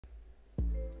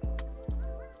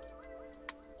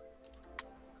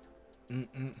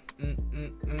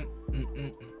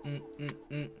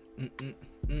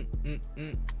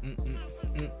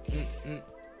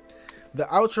The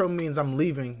outro means I'm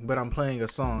leaving, but I'm playing a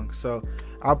song. So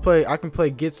I can play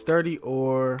Get Sturdy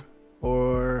or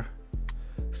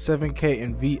 7K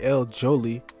and VL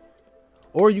Jolie,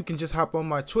 or you can just hop on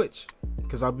my Twitch,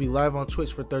 because I'll be live on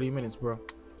Twitch for 30 minutes, bro.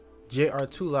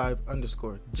 JR2live_.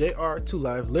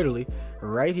 JR2live, literally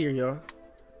right here, y'all.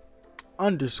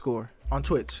 _ on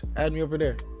Twitch. Add me over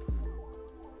there.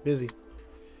 Busy.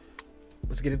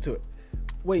 Let's get into it.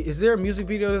 Wait, is there a music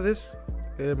video to this?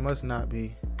 There must not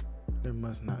be. There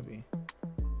must not be.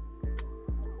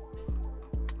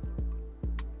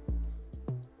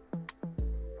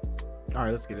 All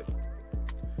right, let's get it.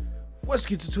 What's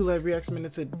good to 2 Live Reaction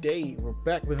Minutes a day? We're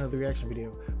back with another reaction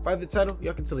video. By the title,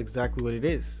 y'all can tell exactly what it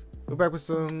is. We're back with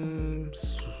some...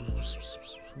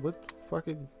 What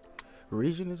fucking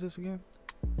region is this again?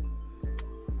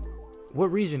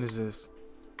 What region is this?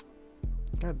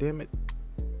 God damn it.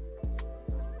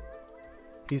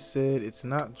 He said it's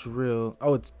not drill.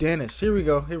 Oh, it's Danish. Here we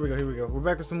go. Here we go. Here we go. We're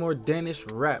back with some more Danish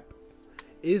rap.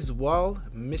 ISWAAL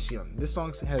MISSIONEN. This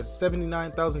song has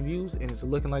 79,000 views and it's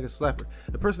looking like a slapper.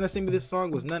 The person that sent me this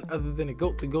song was none other than the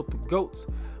GOATs.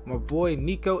 My boy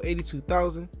Nico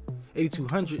 8200.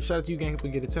 Shout out to you, gang. If we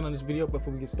get a 10 on this video.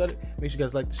 Before we get started, make sure you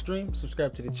guys like the stream,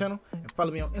 subscribe to the channel, and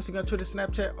follow me on Instagram, Twitter,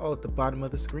 Snapchat, all at the bottom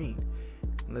of the screen.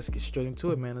 Let's get straight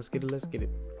into it, man. Let's get it. Let's get it.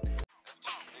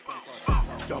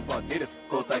 Jump out hitters,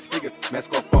 go dice figures,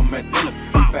 mask up on my dinners,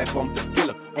 fat from the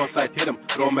killer, on site hit him,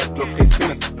 throw my clocks, case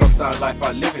spinners, rockstar life,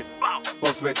 I live it,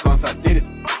 boss weight cons, I did it,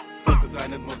 focus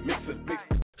line and mix it.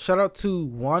 Shout out to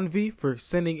Wanvi for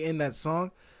sending in that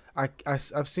song.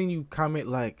 I've seen you comment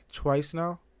like twice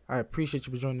now. I appreciate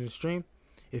you for joining the stream.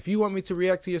 If you want me to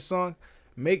react to your song,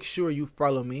 make sure you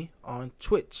follow me on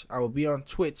Twitch. I will be on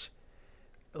Twitch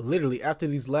literally after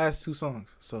these last 2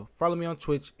 songs. So follow me on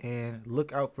Twitch and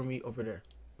look out for me over there.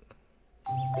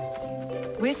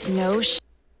 With no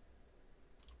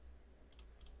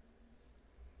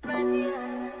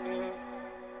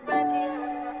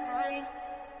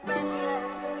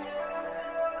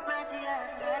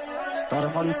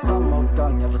Startede fra den samme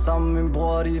opgang. Jeg var sammen med min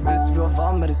bror, de vidste vi var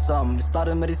varme med det samme. Vi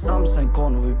startede med de samme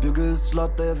sandkorn, og vi byggede et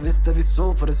slot, og jeg vidste at vi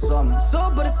så på det samme.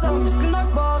 Vi skal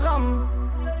nok bare ramme.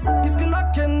 De skal nok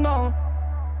kende navn.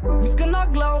 Vi skal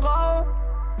nok lave rav.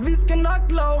 Vi skal nok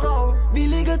lave rav. Vi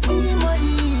ligger timer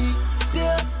i. Det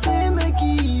er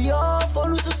magi. For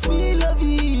nu så smiler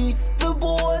vi. Vi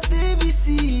bruger det vi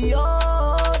siger.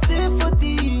 Det er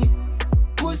fordi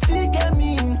musik er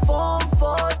min form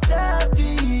for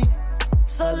terapi.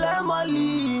 Så lad mig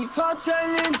lige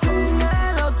fortælle en ting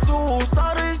eller 2.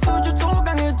 Starter i studiet 2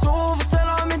 gange 2.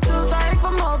 Fortæller om en tid, der ikke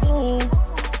var meget brug.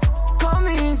 Kom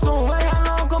i en stol, hvad jeg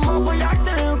handler om, kom op på jagt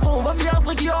eller en bro. Hvor vi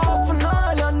aldrig giver op for noget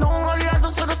eller nogen. Og vi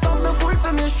altid trykker stop med fuld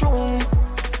for mission.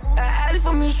 Er alt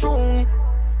for mission.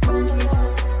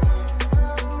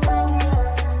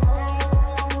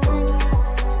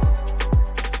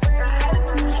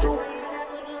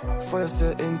 For jeg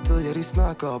ser intet, ja de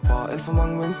snakker bare. Alt for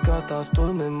mange mennesker, der har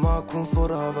stået med mig. Kun få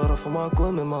der har været der for meget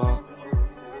gået med mig.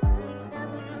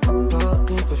 Plejede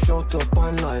rim for sjovt, det var bare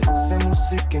en leg. Se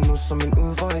musikken nu som en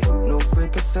udvej. Nu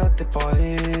fik jeg sat det bare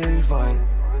hele vejen.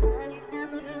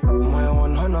 Mig over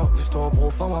en hånd op, hvis du har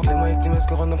brug for mig. Glemmer ikke de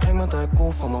mennesker rundt omkring mig, der er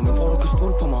gode for mig. Men bror, du kan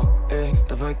stole på mig.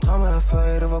 Der var ikke drama her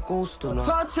før, det var gode stunder.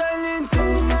 Fortæl en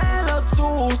ting eller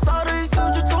 2. Starter i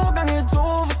studiet 2 gange 2.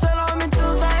 Fortæller om en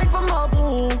tid, der ikke var meget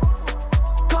brug.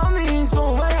 Kom i en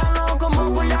stol, hvad jeg handler om, kom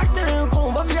op på jagt eller en bro.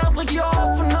 Hvor vi aldrig giver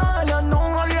op for noget eller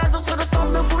nogen. Og vi altid trykker stop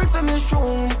med fuld for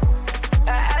mission.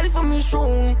 Er alt for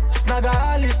mission. Snakker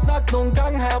ærligt snak, nogle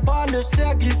gange har jeg bare lyst til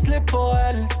at give slip på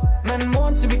alt. Men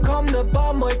morgen til vi kom ned,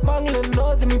 bare må ikke mangle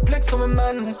noget. Det er min pligt som en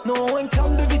mand. Nogle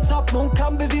kampe vi tabte, nogle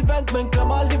kampe vi vandt. Men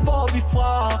glem aldrig hvor vi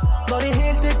fra. Når det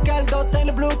hele det galt, og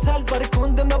dagene blev talt, var det kun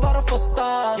dem der var der fra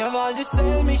start. Jeg var aldrig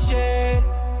selv min sjæl.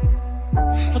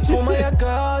 For tro mig jeg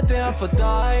gør det her for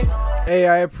dig. Hey,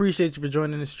 I appreciate you for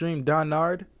joining the stream,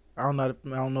 Donard. I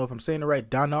don't know if I'm saying it right.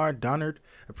 Donard.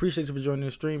 Appreciate you for joining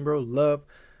the stream, bro. Love.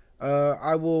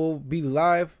 I will be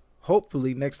live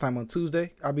hopefully next time on Tuesday.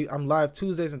 I'm live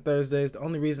Tuesdays and Thursdays. The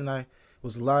only reason I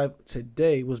was live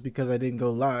today was because I didn't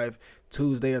go live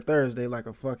Tuesday or Thursday like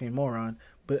a fucking moron.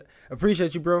 But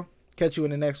appreciate you, bro. Catch you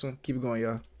in the next one. Keep it going,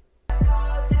 y'all.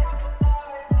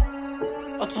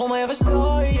 Og tro mig jeg vil slå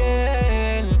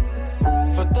ihjel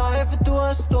for dig, for du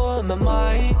har stået med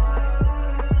mig.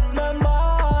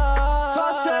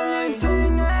 Fortæl en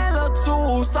ting eller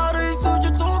 2. Starter i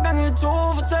studiet 2 gange 2.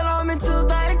 Fortæller om en tid,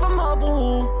 der ikke var meget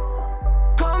brug.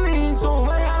 Kom i en stol,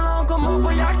 hvad jeg handler om, kom op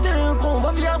på jagt eller en bro.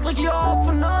 Hvor vi aldrig giver op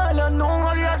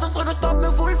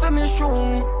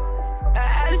mission.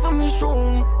 Alt for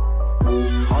mission.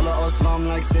 Holder os varm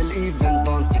like selv i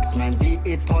vinteren. 6 man, vi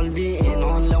et hold, vi en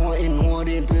hånd. Laver en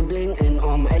hurtig dribling ind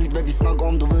om alt hvad vi snakker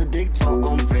om, du ved det ikke tår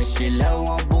om. Fresh,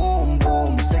 laver boom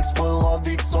boom. 6 brødre,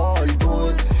 vi ikke solgt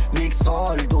ud. Vi ikke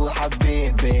solgt ud,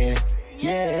 habibi.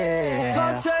 Yeah.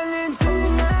 Fortæl en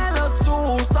ting eller to.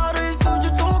 Starter i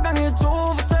studiet 2 gange 2.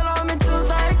 Fortæller om en tid,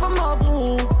 der ikke var meget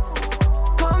brug.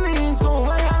 Kom i en zone,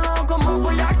 hvad det handler om, kom op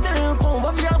på jagt eller en kron.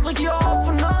 Hvor vi aldrig giver op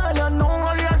for noget eller nogen.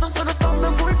 Og vi altid trykker stop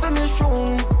med fuld for mission.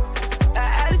 Er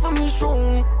alt for mission.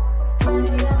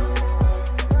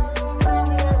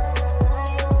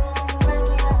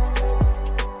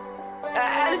 Er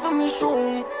alt for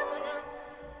mission.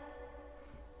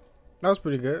 That was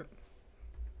pretty good.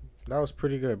 That was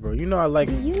pretty good, bro. You know I like.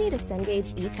 Do you need a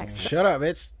Cengage e-text? Shut up,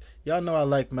 bitch. Y'all know I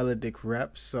like melodic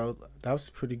rap, so that was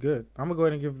pretty good. I'm gonna go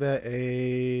ahead and give that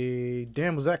a.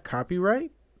 Damn, was that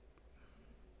copyright?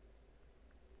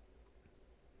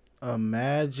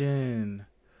 Imagine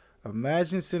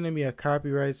sending me a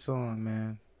copyright song,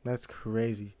 man. That's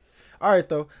crazy. All right,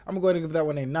 though. I'm gonna go ahead and give that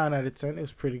one a 9 out of 10. It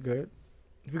was pretty good.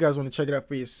 If you guys want to check it out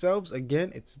for yourselves,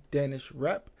 again, it's Danish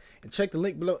rap, and check the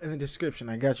link below in the description.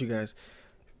 I got you guys.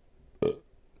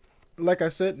 Like I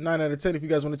said, 9 out of 10 if you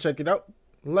guys want to check it out.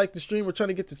 Like the stream. We're trying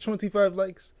to get to 25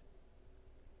 likes.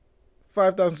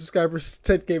 5,000 subscribers.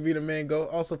 10K be the main goal.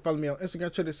 Also follow me on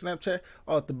Instagram, Twitter, Snapchat.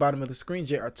 All at the bottom of the screen.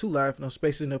 JR2 Live. No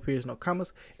spaces, no periods, no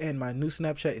commas. And my new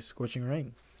Snapchat is Scorching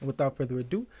Rain. And without further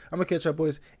ado, I'm going to catch y'all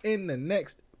boys in the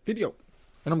next video.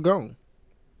 And I'm gone.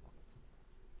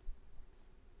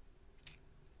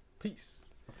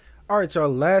 Peace. Alright, y'all.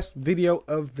 Last video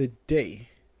of the day.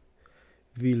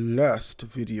 The last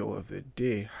video of the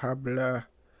day. Habla.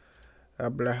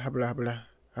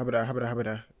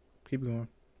 Keep going.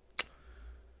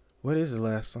 What is the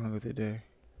last song of the day?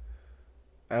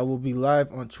 I will be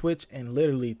live on Twitch in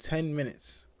literally 10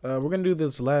 minutes. We're going to do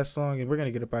this last song and we're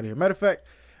going to get up out of here. Matter of fact,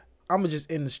 I'm going to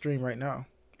just end the stream right now.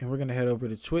 And we're going to head over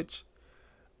to Twitch.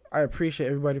 I appreciate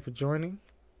everybody for joining.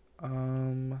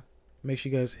 Make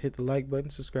sure you guys hit the like button.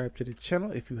 Subscribe to the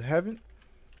channel if you haven't.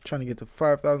 Trying to get to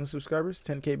 5,000 subscribers,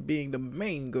 10K being the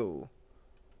main goal.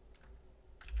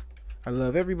 I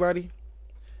love everybody,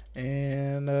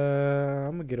 and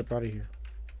I'm gonna get up out of here.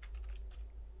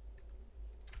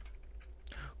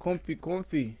 Comfy.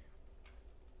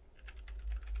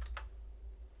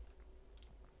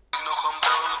 Nog een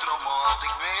broodrommel had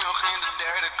ik mee nog in de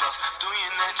 3e klas. Toen je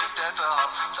net je tetten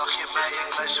had, zag je bij je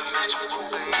klasje met je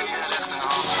boeken in je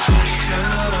rechterhand.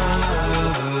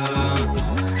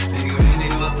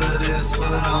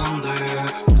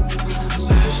 Veranderd,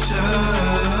 zusje.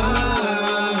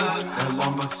 En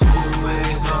want mijn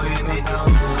soulmate zou je niet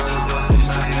dansen. Dus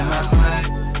sta je naast mij.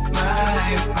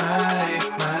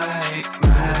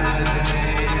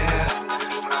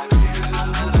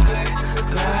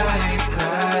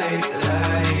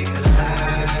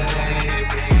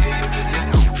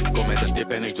 Kom met een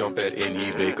dip en ik jump erin.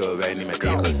 Hier breken wij niet met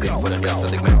tegenzin. Vorig jaar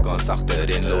zat ik met kans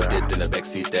achterin. Load dit in de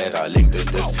backseat, herhaling dus.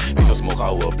 Wie zo mogen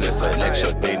houden, blussen.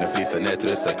 Lecture, benen vliezen, net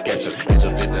rusten. Capture, en je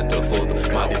vlies net de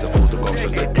foto. Maar deze foto komt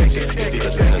zonder capture. Je ziet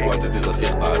het weinig, want het is al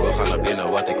zichtbaar. We gaan naar binnen,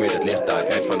 wat ik weet het ligt daar.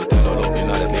 Eind van de tunnel loop je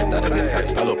naar het licht daar. Het is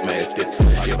uit, al op mij, het is.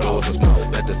 Je brood is moe,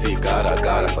 met de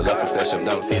sigara. Verlassen splash hem,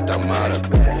 dan ziet Tamara.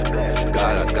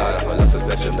 Cara, verlassen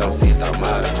splash hem, dan ziet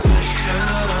Tamara.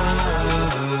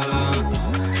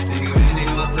 Ik weet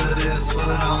niet wat er is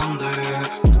veranderd.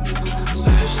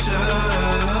 Zusje.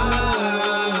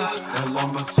 En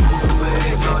want mijn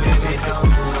soulmate zou je niet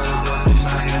dansen. Dus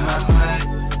sta je naast mij.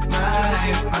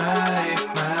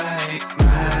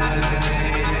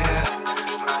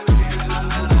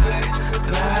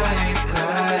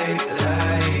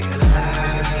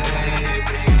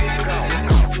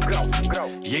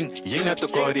 Ying net de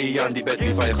Koreaan, die bed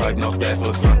die van je ga ik nog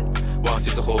blijven slaan. Want ze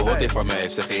is gehoord heeft van mij,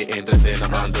 heeft ze geen interesse in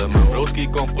een ander man. Broski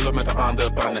komt pullen met een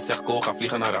ander pan en zegt go, ga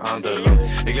vliegen naar een ander land.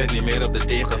 Ik let niet meer op de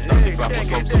tegenstand, die vraagt me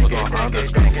soms of het wel anders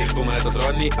kan. Kom maar net als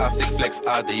Ronnie, als ik flex,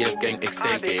 ADF gang, ik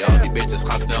stink. Al die bitches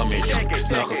gaan snel mee,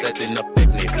 snel gezet in de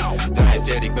picknick. Draai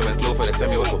Jerry, ik ben met Clover en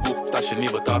Sammy wordt geboekt. Als je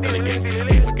niet betaalt en ik gang,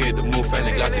 één verkeerde move en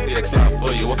ik laat je direct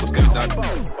slapen. Je wordt gestuurd naar...